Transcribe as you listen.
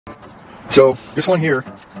So this one here,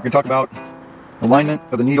 we're going to talk about alignment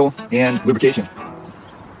of the needle and lubrication.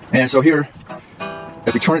 And so here,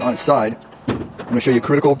 if we turn it on its side, I'm going to show you a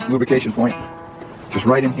critical lubrication point, just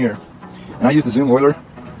right in here. And I use the Zoom oiler,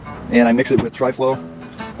 and I mix it with Tri-Flow.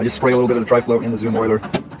 I just spray a little bit of the Tri-Flow in the Zoom oiler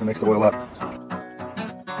to mix the oil up.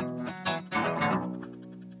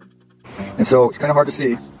 And so it's kind of hard to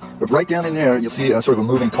see, but right down in there, you'll see a sort of a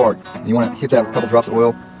moving part. You want to hit that with a couple drops of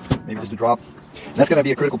oil, maybe just a drop. And that's going to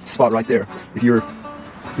be a critical spot right there. If your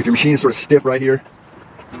machine is sort of stiff right here,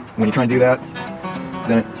 when you try and do that,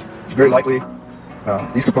 then it's very likely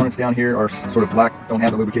these components down here are sort of black, don't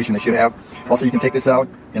have the lubrication they should have. Also, you can take this out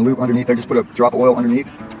and lube underneath there. Just put a drop of oil underneath.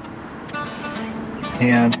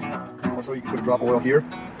 And also you can put a drop of oil here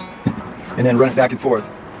and then run it back and forth.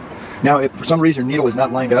 Now, if for some reason your needle is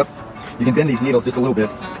not lined up, you can bend these needles just a little bit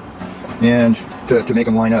and to make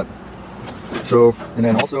them line up. So, and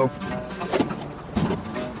then also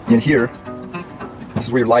in here, this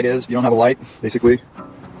is where your light is. If you don't have a light, basically,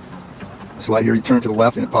 this light here, you turn it to the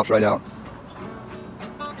left and it pops right out.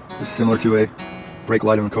 This is similar to a brake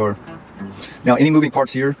light on a car. Now, any moving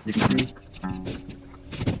parts here, you can see.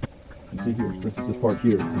 You see here, for instance, this part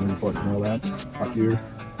here, moving parts, and all that, up here,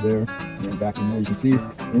 there, and then back in there. You can see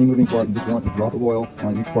any moving part. You just want a drop of oil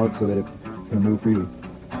on each part so that it's going to move freely.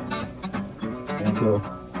 And so,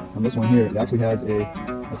 on this one here, it actually has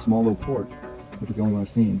a small little port, which is the only one I've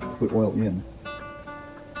seen, to put oil in.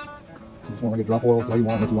 You just want like a drop of oil, that's all you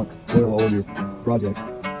want, unless you want oil all over your projects.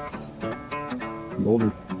 The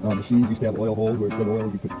older machines used to have oil holes where it said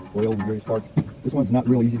oil, you put oil in various parts. This one's not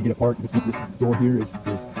really easy to get apart. This door here is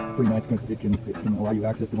pretty nice because it can allow you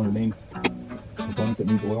access to one of the main components that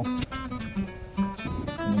needs oil.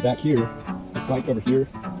 And then back here, the side cover here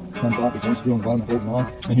comes off. There's one screw on the bottom that holds it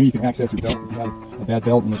on. And here you can access your belt if you have a bad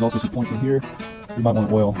belt. And there's also some points in here you might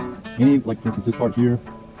want oil. Any, like for instance this part here,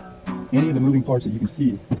 any of the moving parts that you can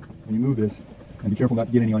see when you move this, and be careful not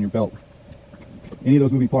to get any on your belt. Any of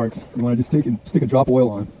those moving parts, you want to just take and stick a drop of oil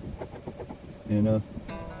on, and the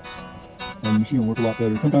machine will work a lot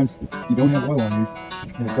better. Sometimes you don't have oil on these,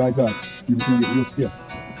 and it dries up. Your machine will get real stiff,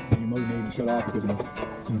 and your motor may even shut off because of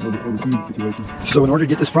an overheating situation. So in order to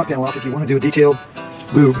get this front panel off, if you want to do a detailed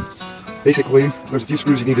lube, basically there's a few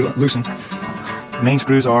screws you need to loosen. The main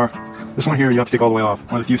screws are this one here. You have to take all the way off.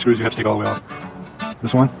 One of the few screws you have to take all the way off.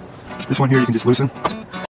 This one here you can just loosen.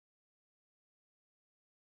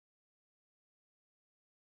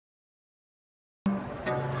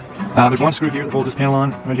 There's one screw here that holds this panel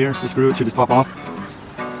on, right here. This screw, it should just pop off.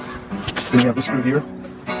 Then we have this screw here.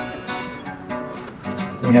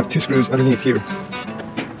 Then we have two screws underneath here.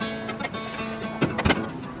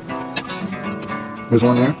 There's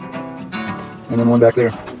one there, and then one back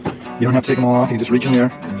there. You don't have to take them all off. You just reach in there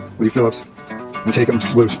with your Phillips and take them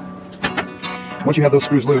loose. Once you have those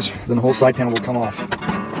screws loose, then the whole side panel will come off.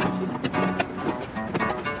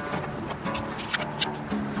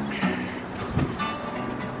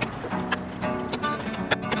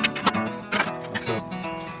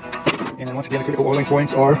 And then once again, the critical oiling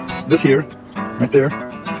points are this here, right there.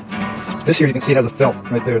 This here, you can see it has a felt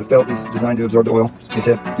right there. The felt is designed to absorb the oil. You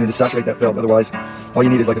just saturate that felt. Otherwise, all you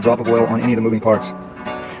need is like a drop of oil on any of the moving parts.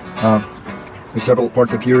 There's several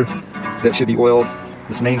parts up here that should be oiled.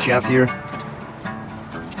 This main shaft here,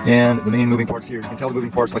 and the main moving parts here. You can tell the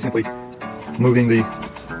moving parts by simply moving the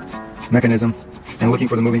mechanism and looking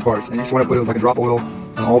for the moving parts. And you just want to put like a drop of oil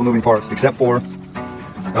on all the moving parts, except for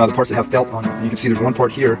the parts that have felt on it. And you can see there's one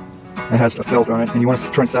part here that has a felt on it, and you want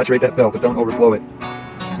to try and saturate that felt, but don't overflow it.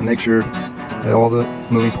 And make sure that all the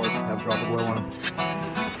moving parts have a drop of oil on them.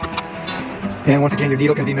 And once again, your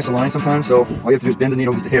needle can be misaligned sometimes, so all you have to do is bend the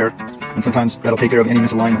needle just a hair, and sometimes that'll take care of any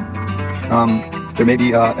misalignment. There may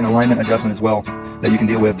be an alignment adjustment as well that you can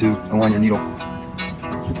deal with to align your needle.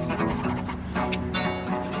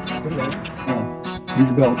 Use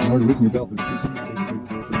your belt in order to loosen your belt.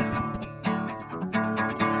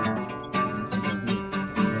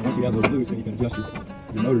 Once you have those loose, then you can adjust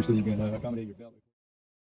your motor so you can accommodate your belt.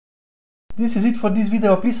 This is it for this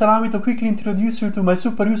video. Please allow me to quickly introduce you to my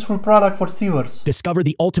super useful product for sievers. Discover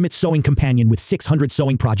the ultimate sewing companion with 600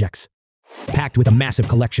 sewing projects. Packed with a massive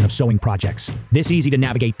collection of sewing projects, this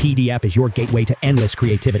easy-to-navigate PDF is your gateway to endless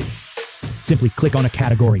creativity. Simply click on a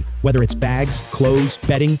category, whether it's bags, clothes,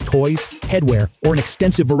 bedding, toys, headwear, or an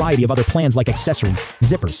extensive variety of other plans like accessories,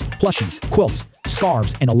 zippers, plushies, quilts,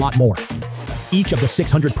 scarves, and a lot more. Each of the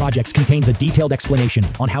 600 projects contains a detailed explanation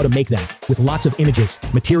on how to make them, with lots of images,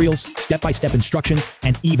 materials, step-by-step instructions,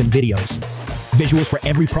 and even videos. Visuals for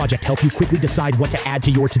every project help you quickly decide what to add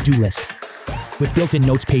to your to-do list. With built-in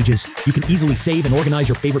notes pages, you can easily save and organize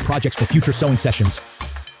your favorite projects for future sewing sessions.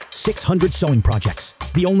 600 sewing projects,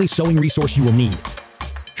 the only sewing resource you will need.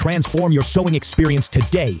 Transform your sewing experience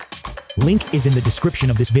today. Link is in the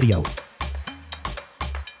description of this video.